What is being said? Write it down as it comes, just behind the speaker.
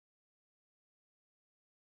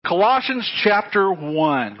Colossians chapter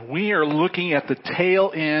 1, we are looking at the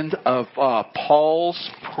tail end of Paul's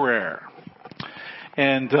prayer.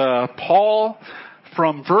 And Paul,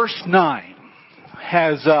 from verse 9,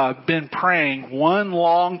 has been praying one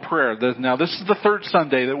long prayer. Now, this is the third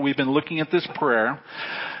Sunday that we've been looking at this prayer.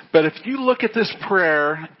 But if you look at this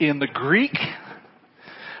prayer in the Greek,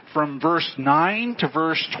 from verse 9 to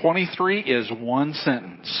verse 23 is one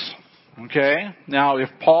sentence. Okay? Now, if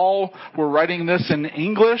Paul were writing this in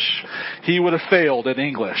English, he would have failed at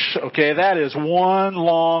English. Okay? That is one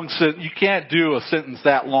long sentence. You can't do a sentence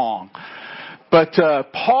that long. But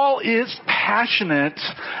Paul is passionate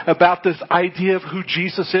about this idea of who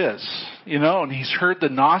Jesus is. You know, and he's heard the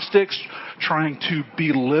Gnostics trying to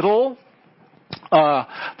belittle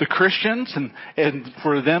the Christians and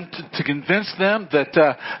for them to convince them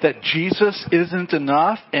that Jesus isn't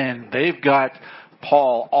enough, and they've got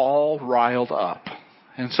Paul all riled up.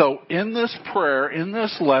 And so in this prayer, in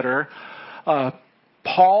this letter,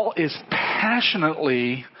 Paul is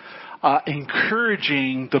passionately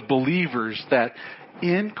encouraging the believers that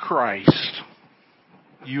in Christ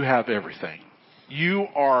you have everything. You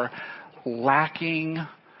are lacking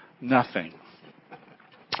nothing.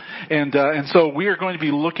 And so we are going to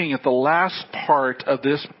be looking at the last part of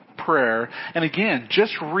this prayer, and again,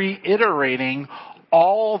 just reiterating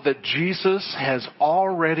all that Jesus has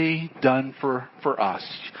already done for us.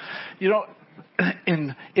 You know,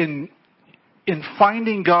 in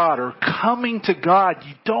finding God or coming to God,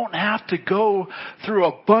 you don't have to go through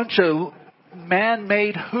a bunch of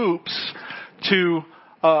man-made hoops to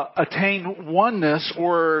attain oneness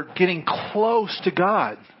or getting close to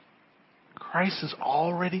God. Christ has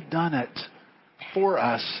already done it for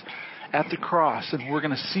us at the cross, and we're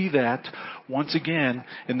going to see that once again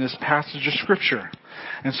in this passage of Scripture.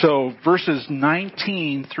 And so verses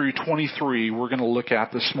 19 through 23 we're going to look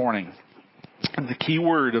at this morning. And the key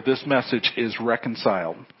word of this message is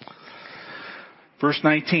reconciled. Verse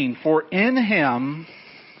 19, for in him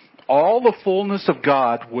all the fullness of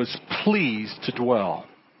God was pleased to dwell,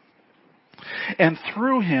 and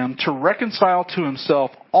through him to reconcile to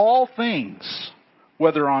himself all things,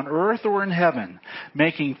 whether on earth or in heaven,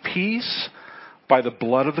 making peace by the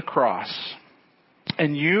blood of the cross.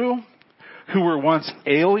 And you, who were once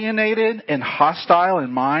alienated and hostile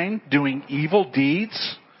in mind, doing evil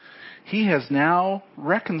deeds, he has now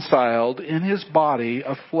reconciled in his body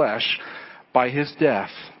of flesh by his death,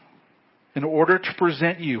 in order to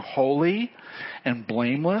present you holy and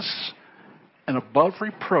blameless and above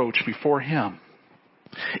reproach before him.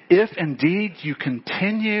 If indeed you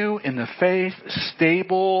continue in the faith,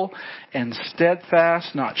 stable and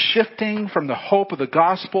steadfast, not shifting from the hope of the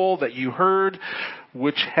gospel that you heard,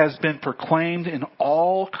 which has been proclaimed in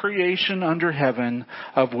all creation under heaven,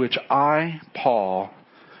 of which I, Paul,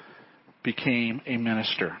 became a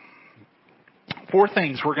minister. 4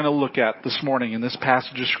 things we're going to look at this morning in this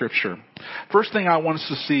passage of Scripture. First thing I want us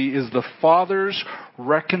to see is the Father's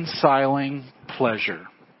reconciling pleasure.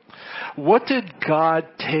 What did God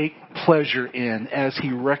take pleasure in as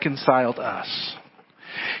He reconciled us?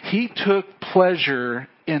 He took pleasure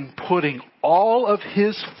in putting all of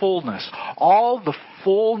His fullness, all the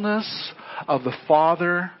fullness of the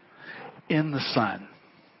Father in the Son.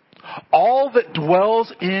 All that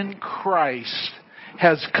dwells in Christ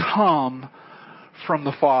has come from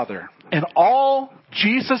the Father. And all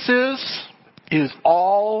Jesus is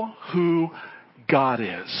all who God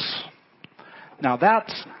is. Now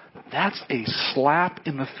that's a slap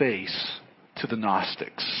in the face to the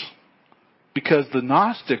Gnostics. Because the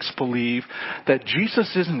Gnostics believe that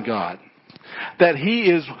Jesus isn't God. That He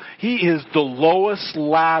is the lowest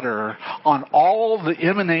ladder on all the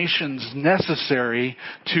emanations necessary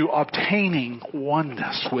to obtaining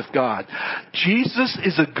oneness with God. Jesus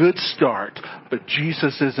is a good start, but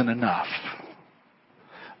Jesus isn't enough.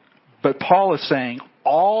 But Paul is saying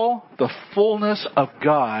all the fullness of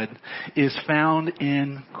God is found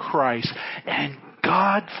in Christ. And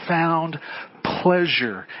God found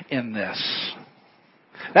pleasure in this.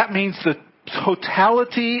 That means the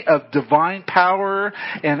totality of divine power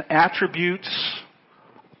and attributes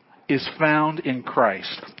is found in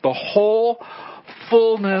Christ. The whole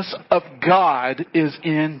fullness of God is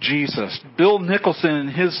in Jesus. Bill Nicholson in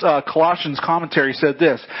his Colossians commentary said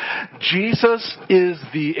this: Jesus is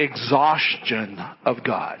the exhaustion of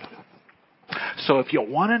God. So if you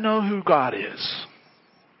want to know who God is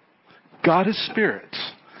spirit.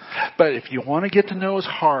 But if you want to get to know His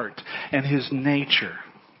heart and His nature,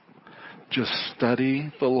 just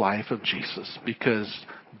study the life of Jesus, because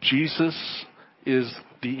Jesus is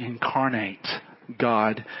the incarnate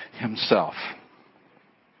God Himself.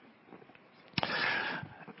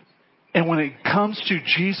 And when it comes to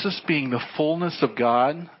Jesus being the fullness of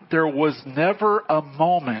God, there was never a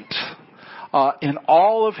moment in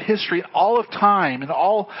all of history, all of time, and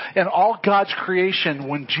all God's creation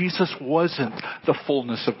when Jesus wasn't the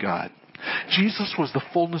fullness of God. Jesus was the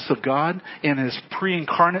fullness of God in his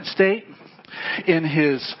pre-incarnate state, in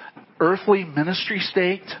his earthly ministry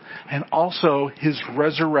state, and also his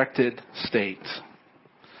resurrected state.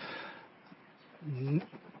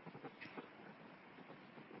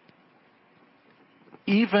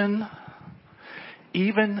 Even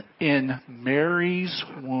in Mary's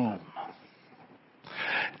womb,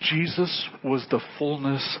 Jesus was the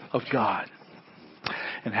fullness of God.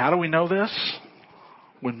 And how do we know this?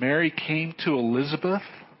 When Mary came to Elizabeth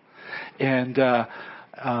and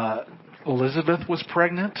Elizabeth was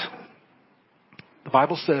pregnant, the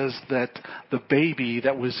Bible says that the baby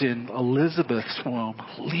that was in Elizabeth's womb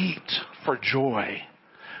leaped for joy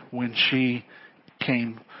when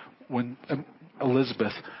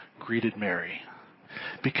Elizabeth greeted Mary.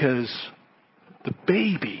 Because the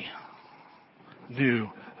baby knew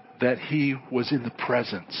that he was in the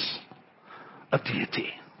presence of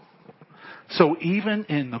deity. So even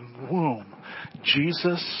in the womb,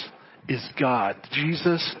 Jesus is God.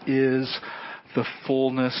 Jesus is the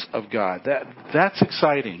fullness of God. That's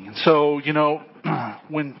exciting. And so,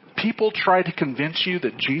 when people try to convince you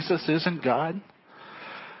that Jesus isn't God,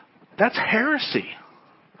 that's heresy.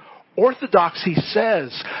 Orthodoxy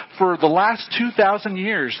says for the last 2,000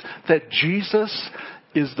 years that Jesus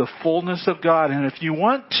is the fullness of God. And if you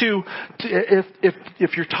want to,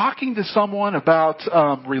 if you're talking to someone about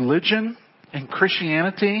religion and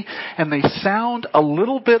Christianity and they sound a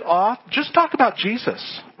little bit off, just talk about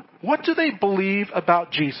Jesus. What do they believe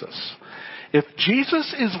about Jesus? If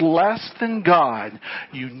Jesus is less than God,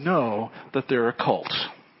 you know that they're a cult.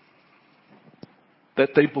 That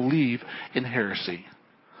they believe in heresy.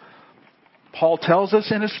 Paul tells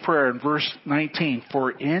us in his prayer in verse 19,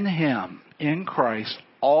 for in him, in Christ,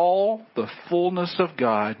 all the fullness of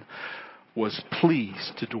God was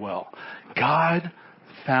pleased to dwell. God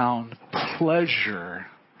found pleasure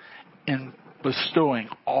in bestowing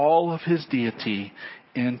all of his deity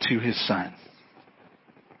into his Son.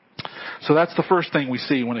 So that's the first thing we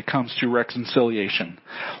see when it comes to reconciliation.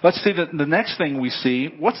 Let's see the next thing we see.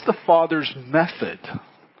 What's the Father's method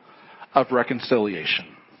of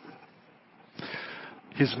reconciliation?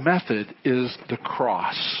 His method is the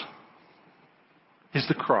cross. Is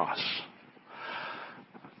the cross.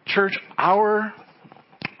 Church, our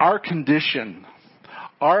condition,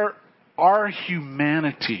 our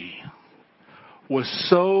humanity was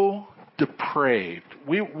so depraved.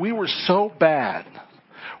 We were so bad.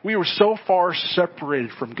 We were so far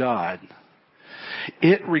separated from God.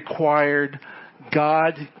 It required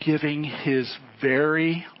God giving his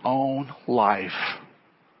very own life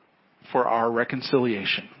for our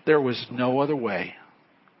reconciliation. There was no other way.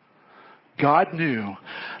 God knew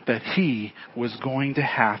that he was going to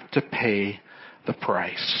have to pay the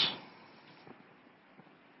price.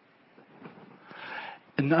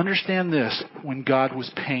 And understand this, when God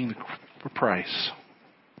was paying the price,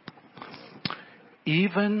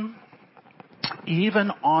 even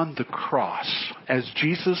on the cross, as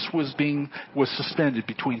Jesus was suspended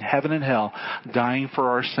between heaven and hell, dying for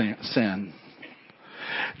our sin,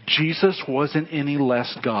 Jesus wasn't any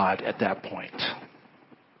less God at that point.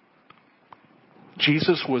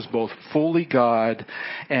 Jesus was both fully God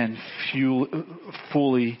and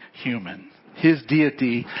fully human. His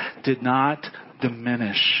deity did not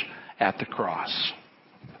diminish at the cross.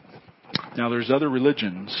 Now there's other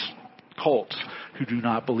religions, cults, who do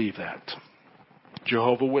not believe that.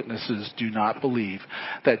 Jehovah's Witnesses do not believe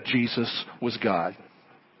that Jesus was God.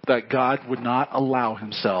 That God would not allow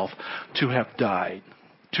himself to have died,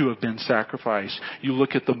 to have been sacrificed. You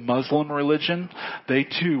look at the Muslim religion, they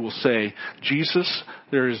too will say,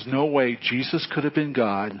 there is no way Jesus could have been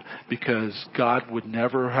God, because God would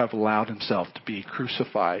never have allowed himself to be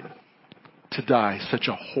crucified, to die such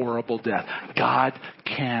a horrible death. God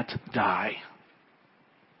can't die.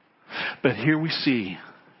 But here we see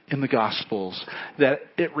in the Gospels that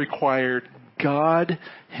it required God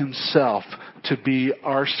himself to be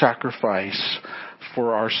our sacrifice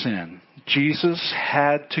for our sin. Jesus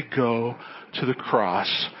had to go to the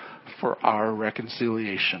cross for our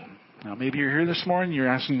reconciliation. Now maybe you're here this morning and you're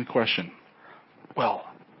asking the question, well,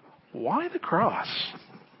 why the cross?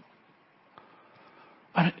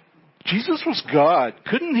 I mean, Jesus was God.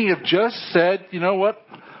 Couldn't he have just said, you know what?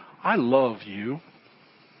 I love you.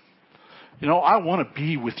 I want to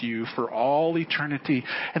be with you for all eternity.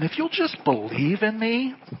 And if you'll just believe in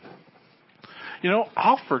me,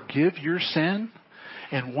 I'll forgive your sin.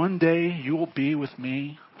 And one day you will be with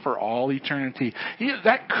me for all eternity.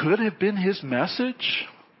 That could have been his message.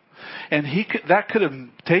 And that could have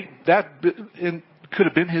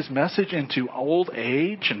been his message into old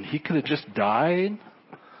age, and he could have just died.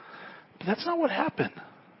 But that's not what happened.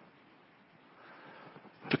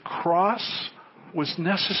 The cross was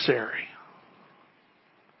necessary.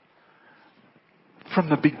 From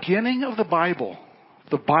the beginning of the Bible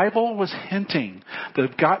was hinting, the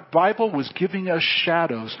Bible was giving us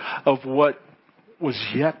shadows of what was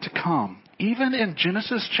yet to come. Even in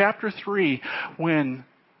Genesis chapter 3, when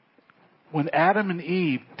Adam and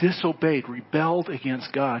Eve disobeyed, rebelled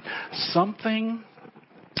against God, something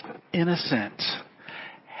innocent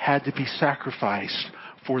had to be sacrificed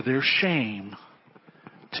for their shame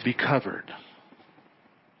to be covered.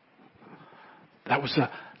 That was a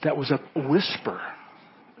whisper.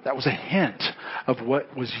 That was a hint of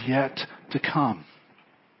what was yet to come.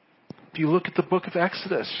 If you look at the book of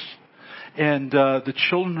Exodus and the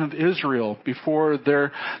children of Israel before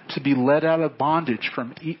they're to be led out of bondage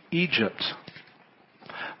from Egypt,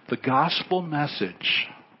 the gospel message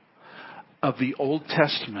of the Old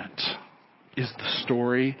Testament is the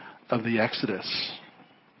story of the Exodus.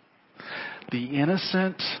 The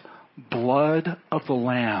innocent blood of the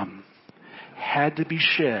Lamb had to be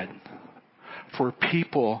shed for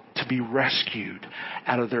people to be rescued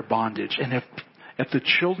out of their bondage. And if the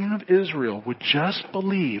children of Israel would just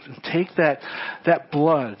believe and take that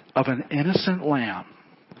blood of an innocent lamb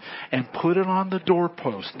and put it on the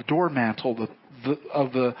doorpost, the door mantle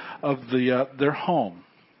of their home,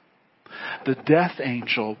 the death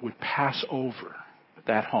angel would pass over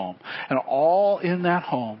that home, and all in that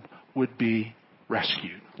home would be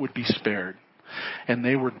rescued, would be spared. And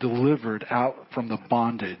they were delivered out from the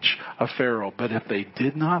bondage of Pharaoh. But if they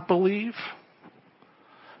did not believe,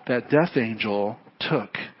 that death angel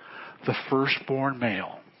took the firstborn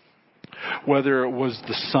male. Whether it was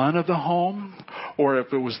the son of the home, or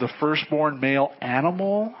if it was the firstborn male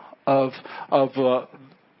animal of the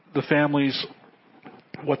family's,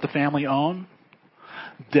 what the family owned,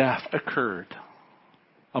 death occurred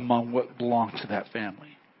among what belonged to that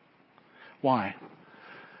family. Why?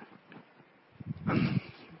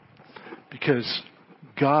 Because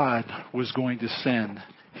God was going to send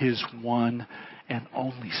His one and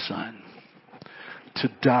only Son to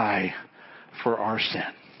die for our sin.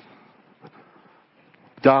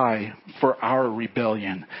 Die for our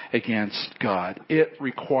rebellion against God. It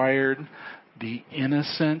required the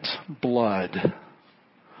innocent blood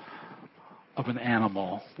of an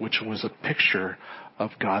animal, which was a picture of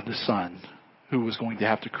God the Son, who was going to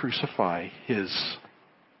have to crucify His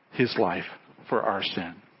life for our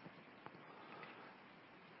sin.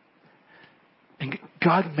 And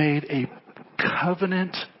God made a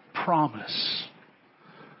covenant promise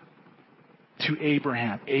to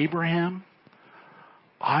Abraham. Abraham,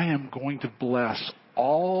 I am going to bless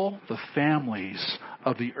all the families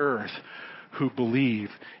of the earth who believe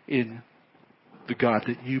in the God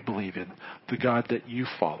that you believe in, the God that you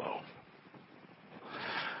follow.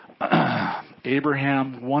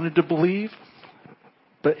 Abraham wanted to believe,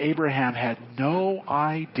 but Abraham had no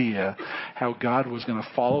idea how God was going to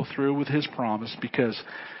follow through with His promise, because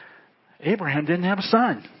Abraham didn't have a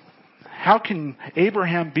son. How can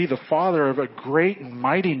Abraham be the father of a great and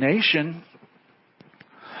mighty nation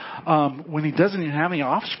when he doesn't even have any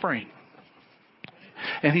offspring?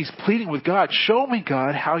 And he's pleading with God, show me,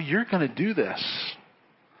 God, how you're going to do this.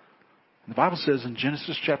 The Bible says in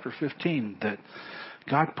Genesis chapter 15 that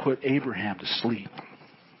God put Abraham to sleep.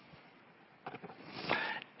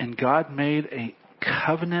 And God made a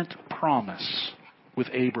covenant promise with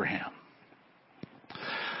Abraham.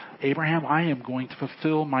 Abraham, I am going to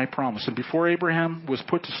fulfill my promise. And before Abraham was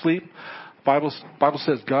put to sleep, the Bible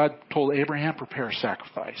says God told Abraham, prepare a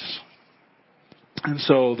sacrifice. And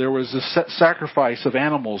so there was a sacrifice of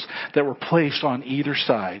animals that were placed on either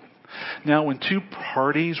side. Now, when two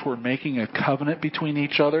parties were making a covenant between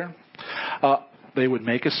each other, they would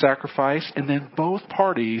make a sacrifice, and then both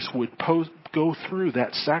parties would go through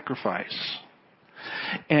that sacrifice.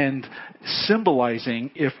 And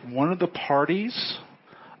symbolizing, if one of the parties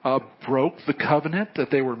broke the covenant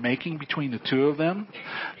that they were making between the two of them,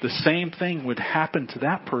 the same thing would happen to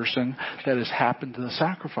that person that has happened to the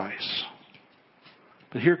sacrifice.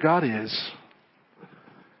 But here God is.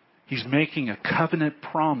 He's making a covenant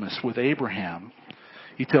promise with Abraham.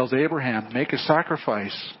 He tells Abraham, make a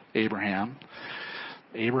sacrifice, Abraham.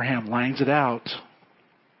 Abraham lines it out.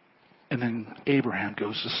 And then Abraham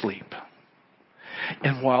goes to sleep.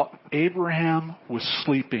 And while Abraham was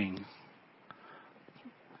sleeping,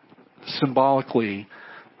 symbolically,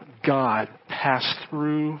 God passed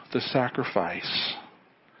through the sacrifice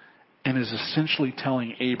and is essentially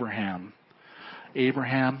telling Abraham,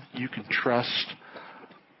 Abraham, you can trust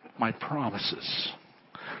my promises.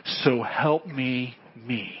 So help me.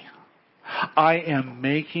 I am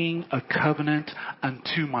making a covenant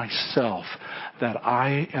unto myself that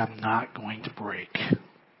I am not going to break.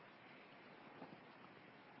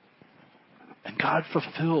 And God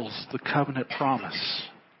fulfills the covenant promise.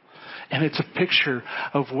 And it's a picture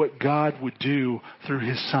of what God would do through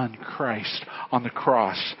His Son Christ on the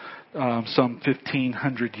cross some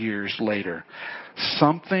 1,500 years later.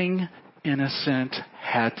 Something innocent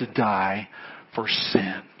had to die for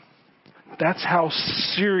sin. That's how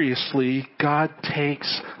seriously God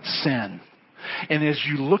takes sin. And as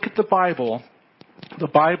you look at the Bible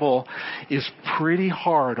is pretty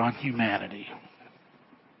hard on humanity.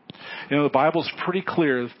 You know, the Bible's pretty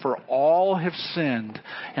clear, for all have sinned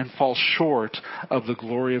and fall short of the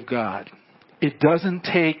glory of God. It doesn't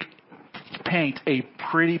paint a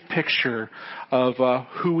pretty picture of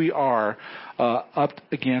who we are up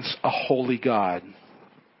against a holy God.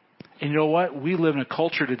 And you know what? We live in a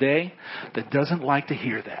culture today that doesn't like to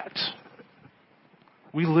hear that.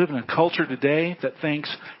 We live in a culture today that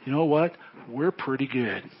thinks, you know what? We're pretty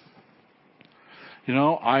good. You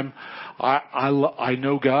know, I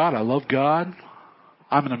know God. I love God.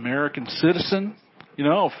 I'm an American citizen. You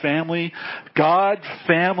know, family, God,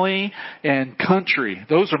 family, and country.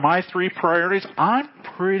 Those are my three priorities. I'm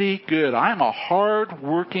pretty good. I'm a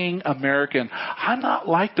hard-working American. I'm not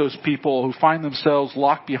like those people who find themselves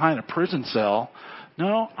locked behind a prison cell.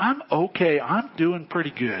 No, I'm okay. I'm doing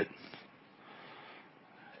pretty good.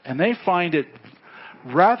 And they find it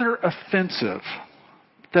rather offensive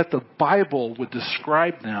that the Bible would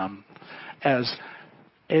describe them as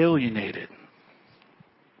alienated,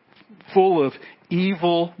 full of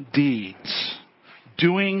evil deeds,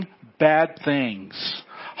 doing bad things,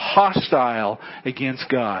 hostile against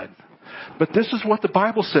God. But this is what the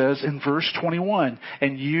Bible says in verse 21.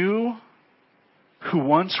 And you who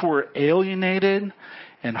once were alienated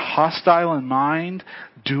and hostile in mind,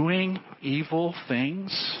 doing evil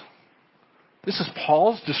things. This is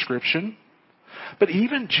Paul's description. But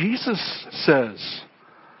even Jesus says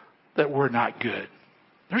that we're not good.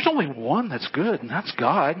 There's only one that's good, and that's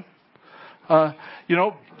God.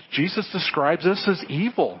 Jesus describes us as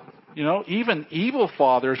evil. You know, even evil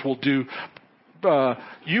fathers will do,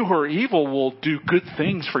 you who are evil will do good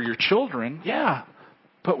things for your children. Yeah,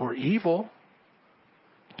 but we're evil.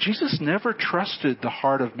 Jesus never trusted the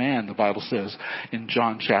heart of man, the Bible says in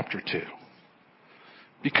John chapter 2.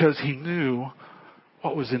 Because He knew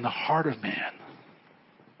what was in the heart of man.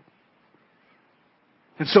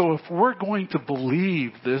 And so if we're going to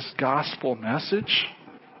believe this gospel message,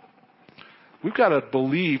 we've got to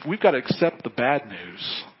accept the bad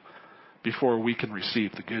news before we can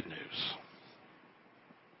receive the good news.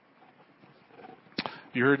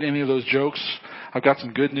 You heard any of those jokes? I've got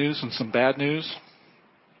some good news and some bad news.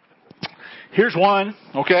 Here's one,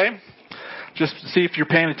 okay? Just to see if you're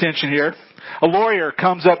paying attention here. A lawyer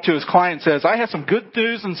comes up to his client and says, I have some good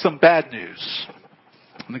news and some bad news.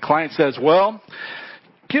 And the client says, well,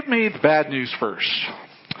 give me the bad news first.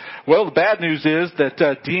 Well, the bad news is that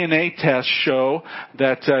DNA tests show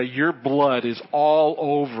that your blood is all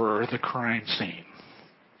over the crime scene.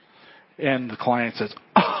 And the client says,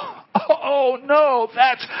 oh no,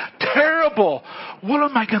 that's terrible. What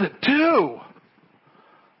am I going to do?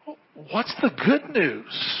 What's the good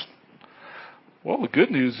news? Well, the good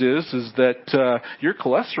news is that your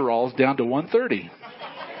cholesterol is down to 130.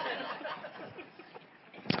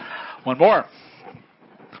 One more.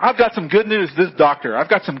 I've got some good news, this doctor. I've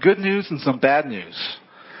got some good news and some bad news.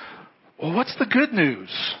 Well, what's the good news?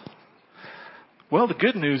 Well, the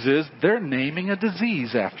good news is they're naming a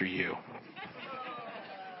disease after you.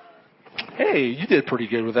 Hey, you did pretty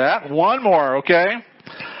good with that. One more, okay?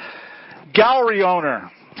 Gallery owner.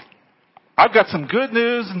 I've got some good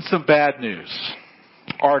news and some bad news.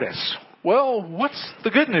 Artist. Well, what's the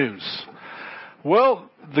good news? Well,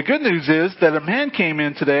 the good news is that a man came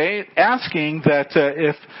in today asking that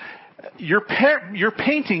if your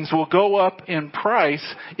paintings will go up in price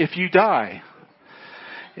if you die.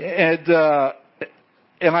 And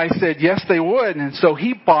I said, yes, they would. And so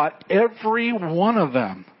he bought every one of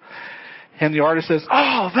them. And the artist says,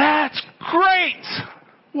 oh, that's great.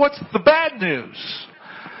 What's the bad news?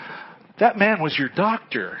 That man was your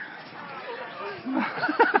doctor.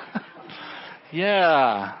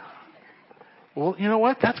 Yeah. Well, you know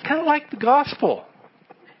what? That's kind of like the gospel.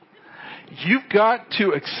 You've got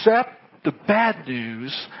to accept the bad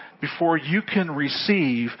news before you can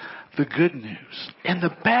receive the good news. And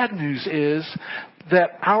the bad news is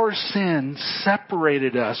that our sin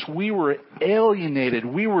separated us. We were alienated.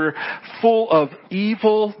 We were full of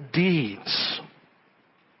evil deeds.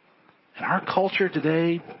 And our culture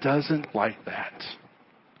today doesn't like that.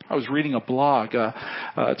 I was reading a blog.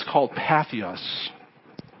 It's called Pathos.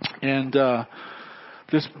 And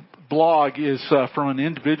this blog is from an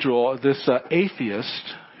individual, this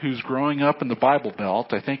atheist who's growing up in the Bible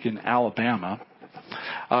Belt, I think in Alabama.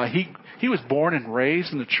 He was born and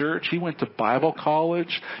raised in the church. He went to Bible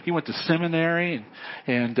college. He went to seminary,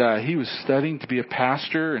 and he was studying to be a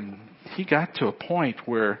pastor. And he got to a point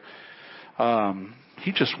where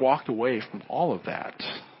he just walked away from all of that.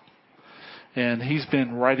 And he's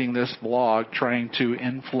been writing this blog trying to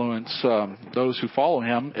influence those who follow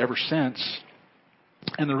him ever since.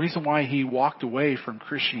 And the reason why he walked away from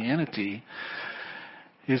Christianity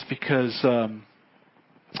is because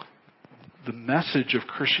the message of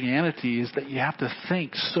Christianity is that you have to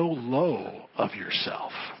think so low of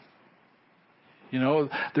yourself. You know,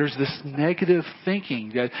 there's this negative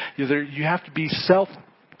thinking that you have to be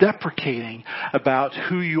self-deprecating about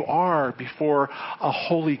who you are before a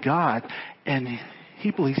holy God. And he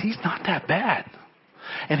believes he's not that bad.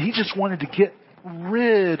 And he just wanted to get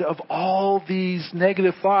rid of all these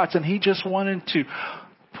negative thoughts. And he just wanted to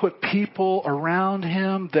put people around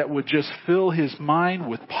him that would just fill his mind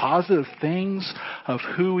with positive things of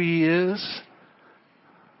who he is.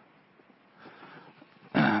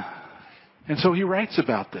 And so he writes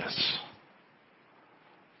about this.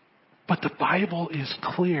 But the Bible is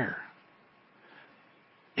clear.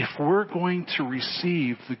 If we're going to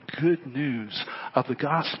receive the good news of the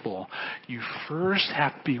gospel, you first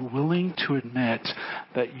have to be willing to admit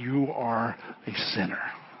that you are a sinner,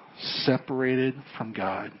 separated from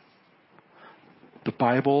God. The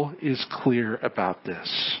Bible is clear about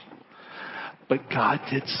this. But God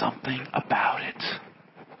did something about it.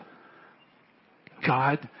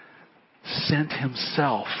 God sent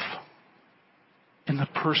himself in the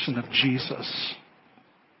person of Jesus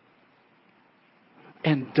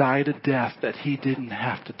and died a death that he didn't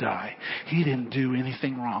have to die. He didn't do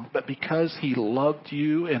anything wrong. But because he loved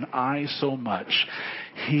you and I so much,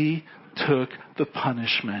 he took the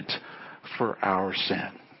punishment for our sin.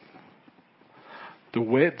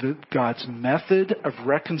 God's method of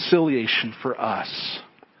reconciliation for us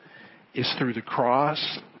is through the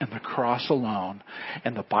cross and the cross alone.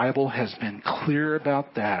 And the Bible has been clear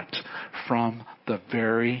about that from the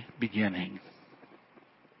very beginning.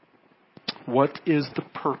 What is the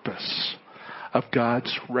purpose of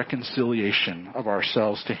God's reconciliation of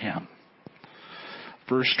ourselves to him?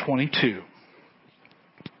 Verse 22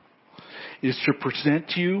 is to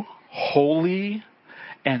present you holy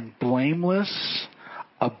and blameless,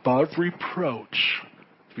 above reproach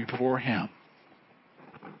before him.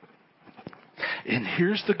 And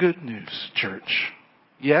here's the good news, church.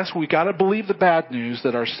 Yes, we got to believe the bad news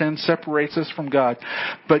that our sin separates us from God.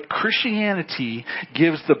 But Christianity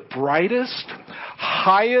gives the brightest,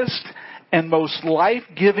 highest, and most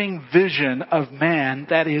life-giving vision of man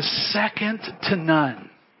that is second to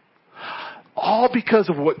none. All because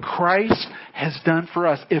of what Christ has done for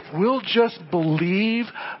us. If we'll just believe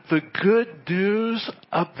the good news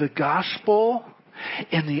of the gospel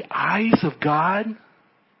in the eyes of God,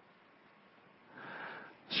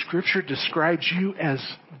 Scripture describes you as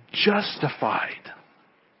justified.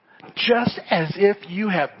 Just as if you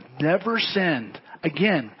have never sinned.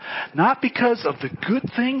 Again, not because of the good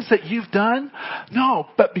things that you've done. No,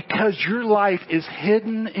 but because your life is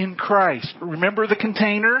hidden in Christ. Remember the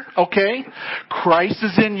container? Okay? Christ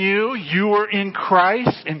is in you. You are in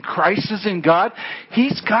Christ. And Christ is in God.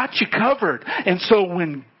 He's got you covered. And so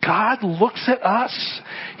when God looks at us,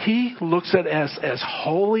 he looks at us as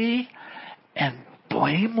holy and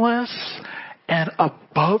blameless and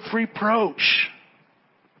above reproach.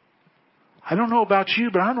 I don't know about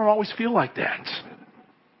you, but I don't always feel like that.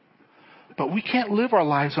 But we can't live our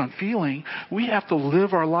lives on feeling. We have to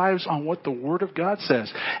live our lives on what the Word of God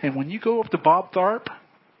says. And when you go up to Bob Tharp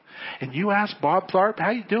and you ask Bob Tharp,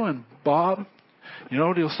 how you doing, Bob? You know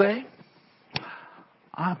what he'll say?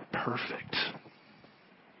 I'm perfect.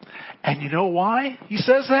 And you know why he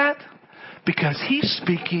says that? Because he's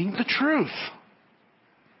speaking the truth.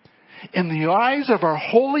 In the eyes of our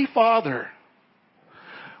Holy Father,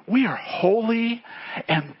 we are holy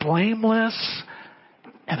and blameless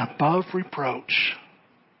and above reproach.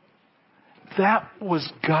 That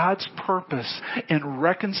was God's purpose in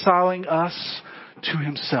reconciling us to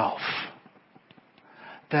himself.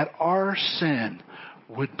 That our sin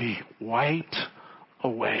would be wiped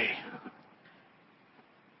away.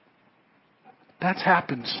 That's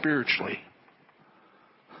happened spiritually.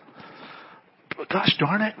 But gosh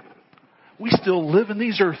darn it, we still live in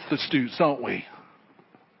these earth suits, don't we?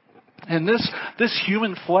 And this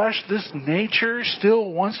human flesh, this nature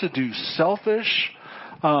still wants to do selfish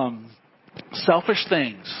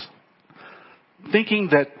things. Thinking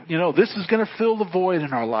that, this is going to fill the void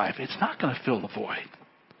in our life. It's not going to fill the void.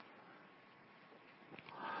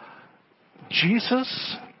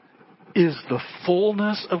 Jesus is the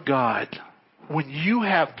fullness of God. When you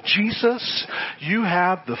have Jesus, you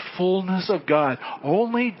have the fullness of God.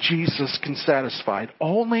 Only Jesus can satisfy.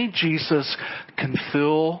 Only Jesus can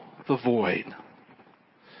fill the void.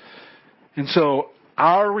 And so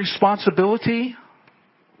our responsibility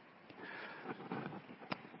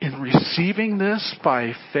in receiving this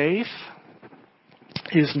by faith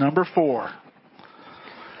is number 4.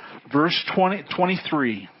 Verse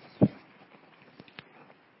 23.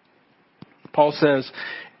 Paul says,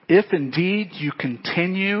 if indeed you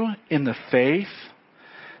continue in the faith,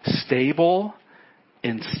 stable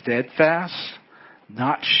and steadfast,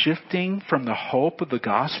 not shifting from the hope of the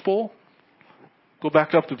gospel. Go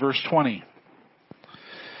back up to verse 20.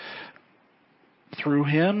 Through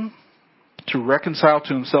him to reconcile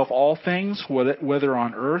to himself all things, whether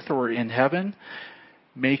on earth or in heaven,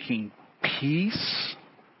 making peace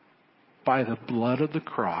by the blood of the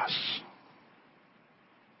cross.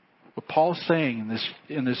 What Paul is saying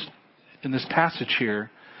in this passage here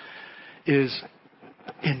is,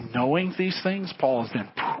 in knowing these things, Paul has been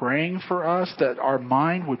praying for us that our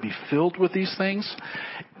mind would be filled with these things.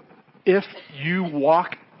 If you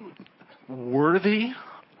walk worthy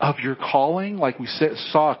of your calling, like we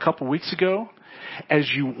saw a couple weeks ago, as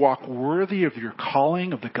you walk worthy of your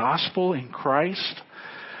calling of the gospel in Christ,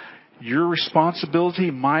 your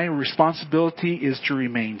responsibility, my responsibility, is to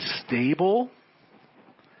remain stable,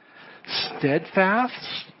 steadfast,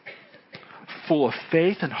 full of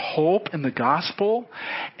faith and hope in the gospel.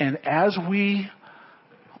 And as we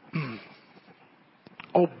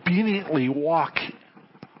obediently walk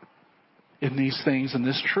in these things, in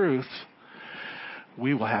this truth,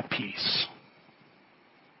 we will have peace.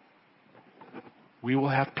 We will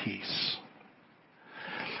have peace.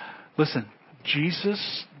 Listen,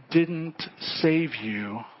 Jesus didn't save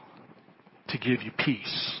you to give you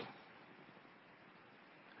peace.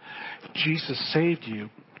 Jesus saved you.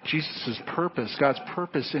 Jesus' purpose, God's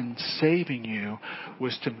purpose in saving you,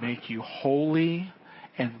 was to make you holy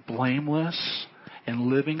and blameless and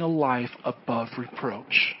living a life above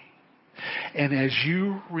reproach. And as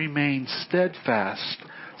you remain steadfast,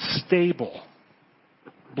 stable,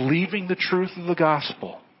 believing the truth of the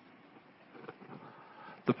gospel,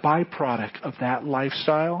 the byproduct of that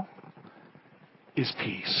lifestyle is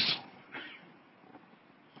peace.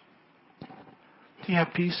 Do you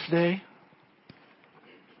have peace today?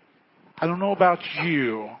 I don't know about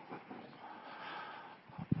you,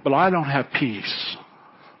 but I don't have peace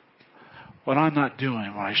when I'm not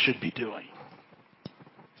doing what I should be doing.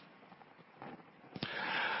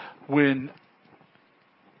 When,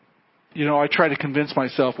 I try to convince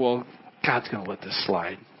myself, well, God's going to let this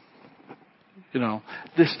slide.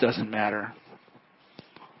 This doesn't matter.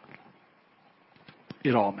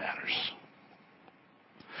 It all matters.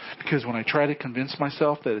 Because when I try to convince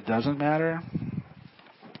myself that it doesn't matter,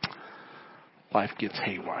 life gets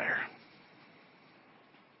haywire.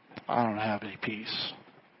 I don't have any peace.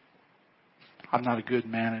 I'm not a good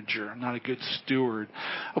manager. I'm not a good steward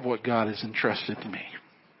of what God has entrusted to me.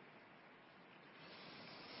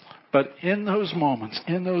 But in those moments,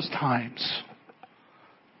 in those times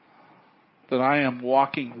that I am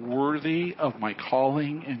walking worthy of my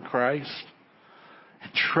calling in Christ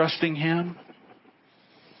and trusting Him,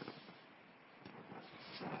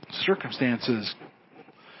 circumstances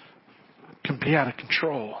can be out of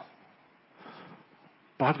control.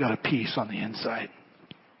 But I've got a peace on the inside,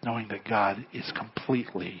 knowing that God is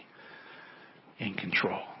completely in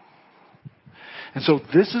control. And so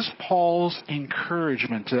this is Paul's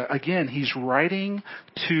encouragement. Again, he's writing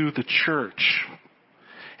to the church.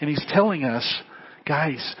 And he's telling us,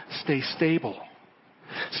 guys, stay stable.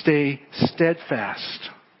 Stay steadfast.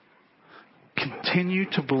 Continue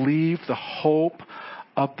to believe the hope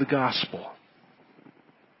of the gospel.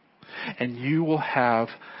 And you will have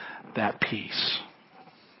that peace.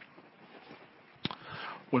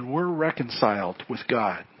 When we're reconciled with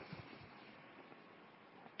God,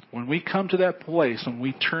 when we come to that place and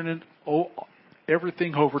we turn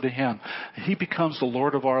everything over to Him, and He becomes the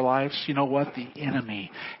Lord of our lives, you know what? The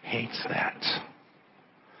enemy hates that.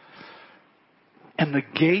 And the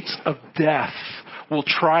gates of death will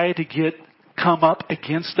try to come up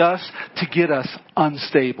against us to get us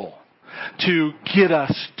unstable, to get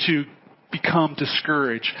us to become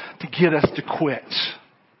discouraged, to get us to quit.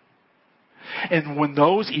 And when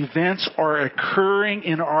those events are occurring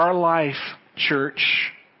in our life,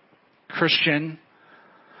 church, Christian,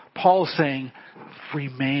 Paul is saying,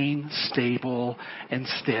 remain stable and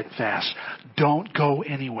steadfast. Don't go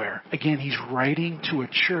anywhere. Again, he's writing to a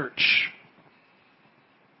church.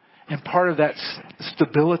 And part of that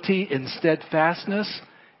stability and steadfastness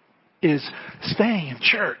is staying in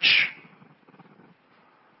church.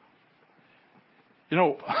 You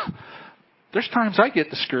know, there's times I get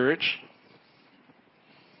discouraged.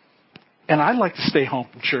 And I like to stay home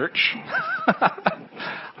from church.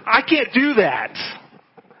 I can't do that.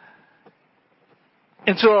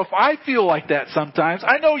 And so if I feel like that sometimes,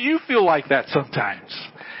 I know you feel like that sometimes.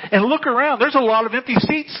 And look around. There's a lot of empty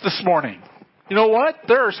seats this morning. You know what?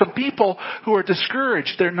 There are some people who are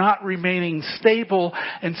discouraged. They're not remaining stable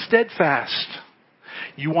and steadfast.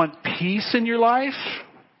 You want peace in your life?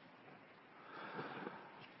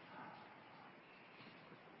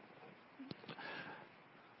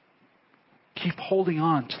 Keep holding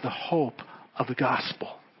on to the hope of the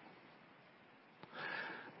gospel.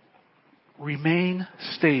 Remain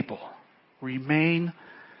stable. Remain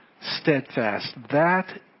steadfast. That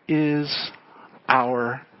is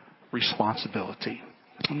our responsibility.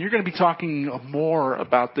 And you're going to be talking more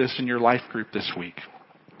about this in your life group this week.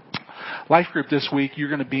 Life group this week, you're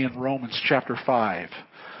going to be in Romans chapter 5,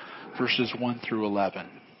 verses 1 through 11.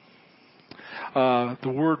 The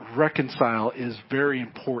word reconcile is very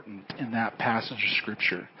important in that passage of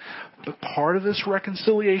Scripture. But part of this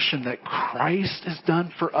reconciliation that Christ has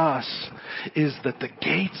done for us is that the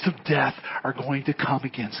gates of death are going to come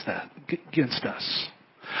against us.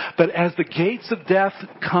 But as the gates of death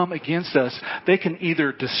come against us, they can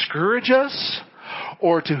either discourage us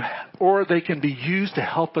or they can be used to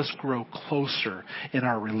help us grow closer in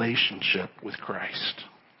our relationship with Christ.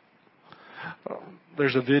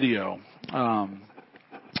 There's a video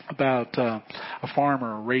about a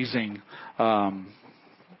farmer raising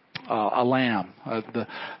a lamb.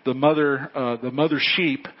 The mother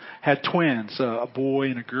sheep had twins, a boy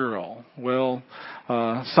and a girl. Well,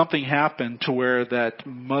 something happened to where that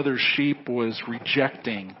mother sheep was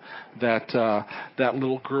rejecting that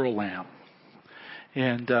little girl lamb,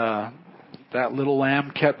 and that little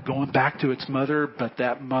lamb kept going back to its mother, but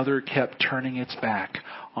that mother kept turning its back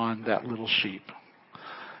on that little sheep.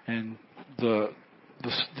 And the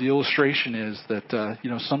illustration is that,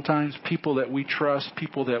 sometimes people that we trust,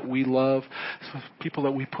 people that we love, people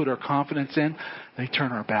that we put our confidence in, they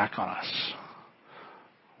turn our back on us.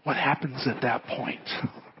 What happens at that point?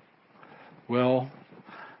 Well,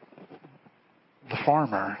 the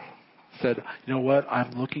farmer said, you know what?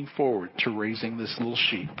 I'm looking forward to raising this little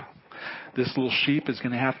sheep. This little sheep is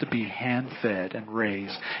going to have to be hand-fed and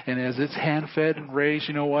raised. And as it's hand-fed and raised,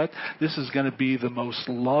 you know what? This is going to be the most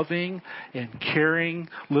loving and caring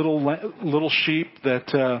little sheep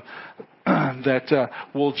that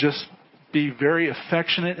will just be very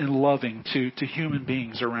affectionate and loving to human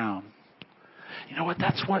beings around. You know what?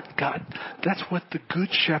 That's what the Good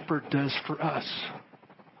Shepherd does for us.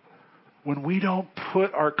 When we don't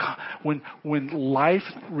put when life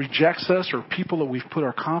rejects us or people that we've put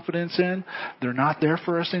our confidence in, they're not there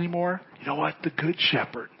for us anymore. You know what? The Good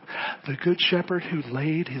Shepherd who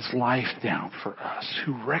laid his life down for us,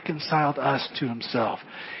 who reconciled us to himself,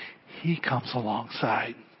 he comes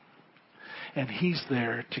alongside. And he's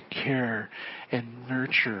there to care and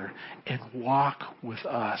nurture and walk with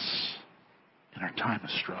us in our time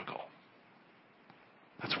of struggle.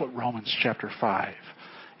 That's what Romans chapter 5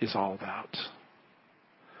 is all about.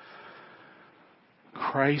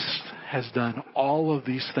 Christ has done all of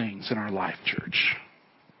these things in our life, church.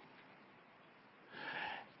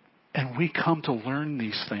 And we come to learn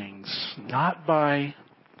these things not by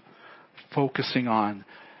focusing on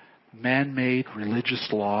man-made religious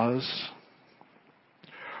laws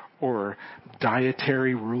or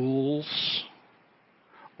dietary rules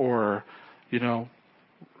or,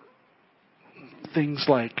 things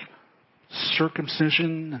like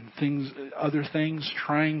circumcision and other things,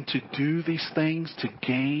 trying to do these things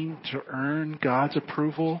to earn God's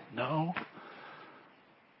approval. No.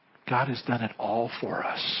 God has done it all for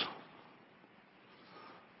us.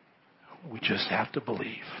 We just have to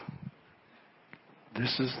believe.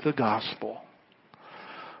 This is the gospel,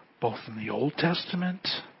 both in the Old Testament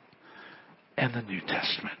and the New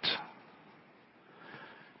Testament.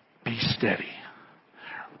 Be steady.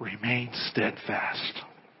 Remain steadfast.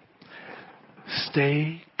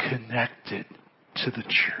 Stay connected to the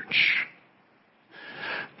church,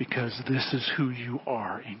 because this is who you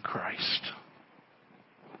are in Christ.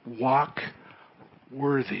 Walk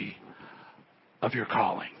worthy of your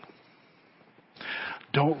calling.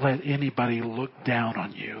 Don't let anybody look down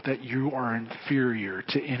on you, that you are inferior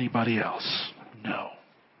to anybody else. No.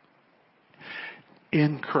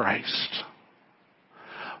 In Christ,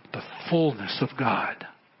 the fullness of God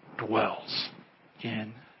dwells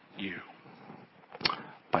in you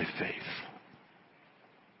by faith.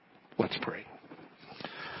 Let's pray.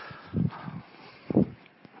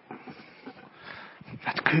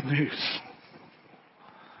 That's good news.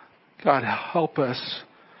 God, help us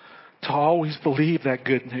to always believe that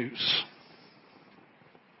good news.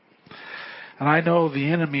 And I know the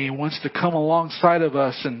enemy wants to come alongside of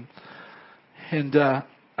us and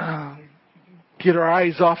get our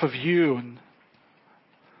eyes off of you and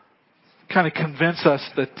kind of convince us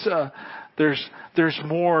that there's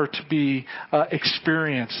more to be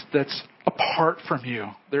experienced that's apart from you.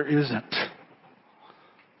 There isn't.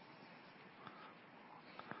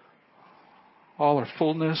 All our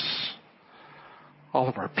fullness, all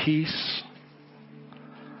of our peace,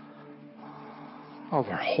 all of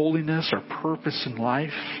our holiness, our purpose in life,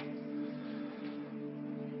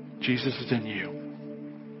 Jesus is in you.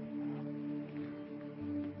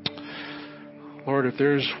 Lord, if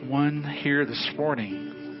there's one here this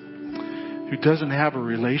morning who doesn't have a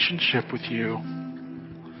relationship with you,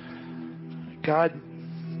 God,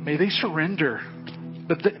 may they surrender.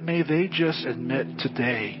 May they just admit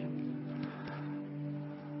today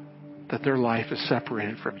that their life is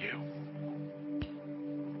separated from you.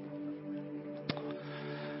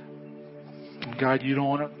 And God, you don't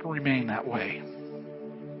want it to remain that way.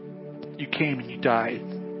 You came and you died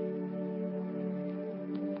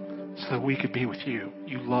so that we could be with you.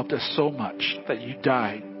 You loved us so much that you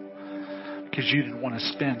died because you didn't want to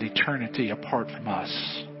spend eternity apart from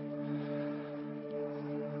us.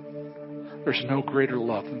 There's no greater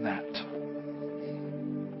love than that.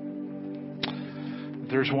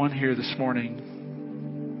 There's one here this morning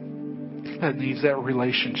that needs that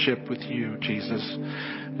relationship with you, Jesus.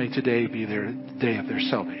 May today be their day of their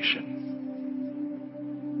salvation.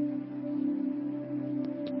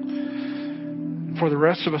 For the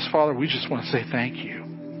rest of us, Father, we just want to say thank you.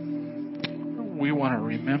 We want to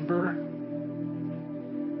remember.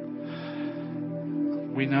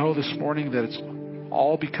 We know this morning that it's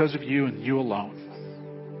all because of you and you alone.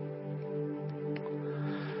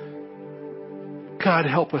 God,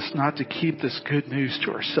 help us not to keep this good news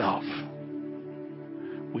to ourselves.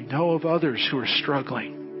 We know of others who are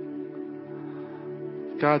struggling.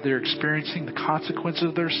 God, they're experiencing the consequences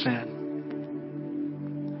of their sin.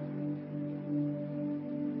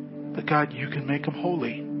 But God, you can make them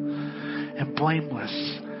holy and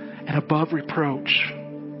blameless and above reproach.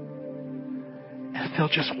 And if they'll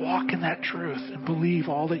just walk in that truth and believe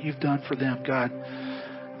all that you've done for them, God,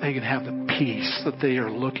 they can have the peace that they are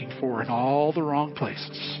looking for in all the wrong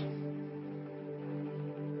places.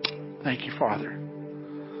 Thank you, Father,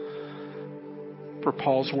 for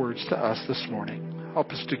Paul's words to us this morning.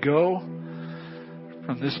 Help us to go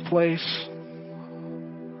from this place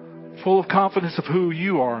full of confidence of who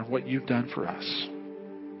you are and what you've done for us.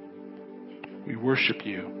 We worship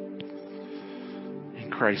you. In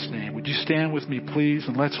Christ's name. Would you stand with me, please,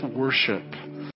 and let's worship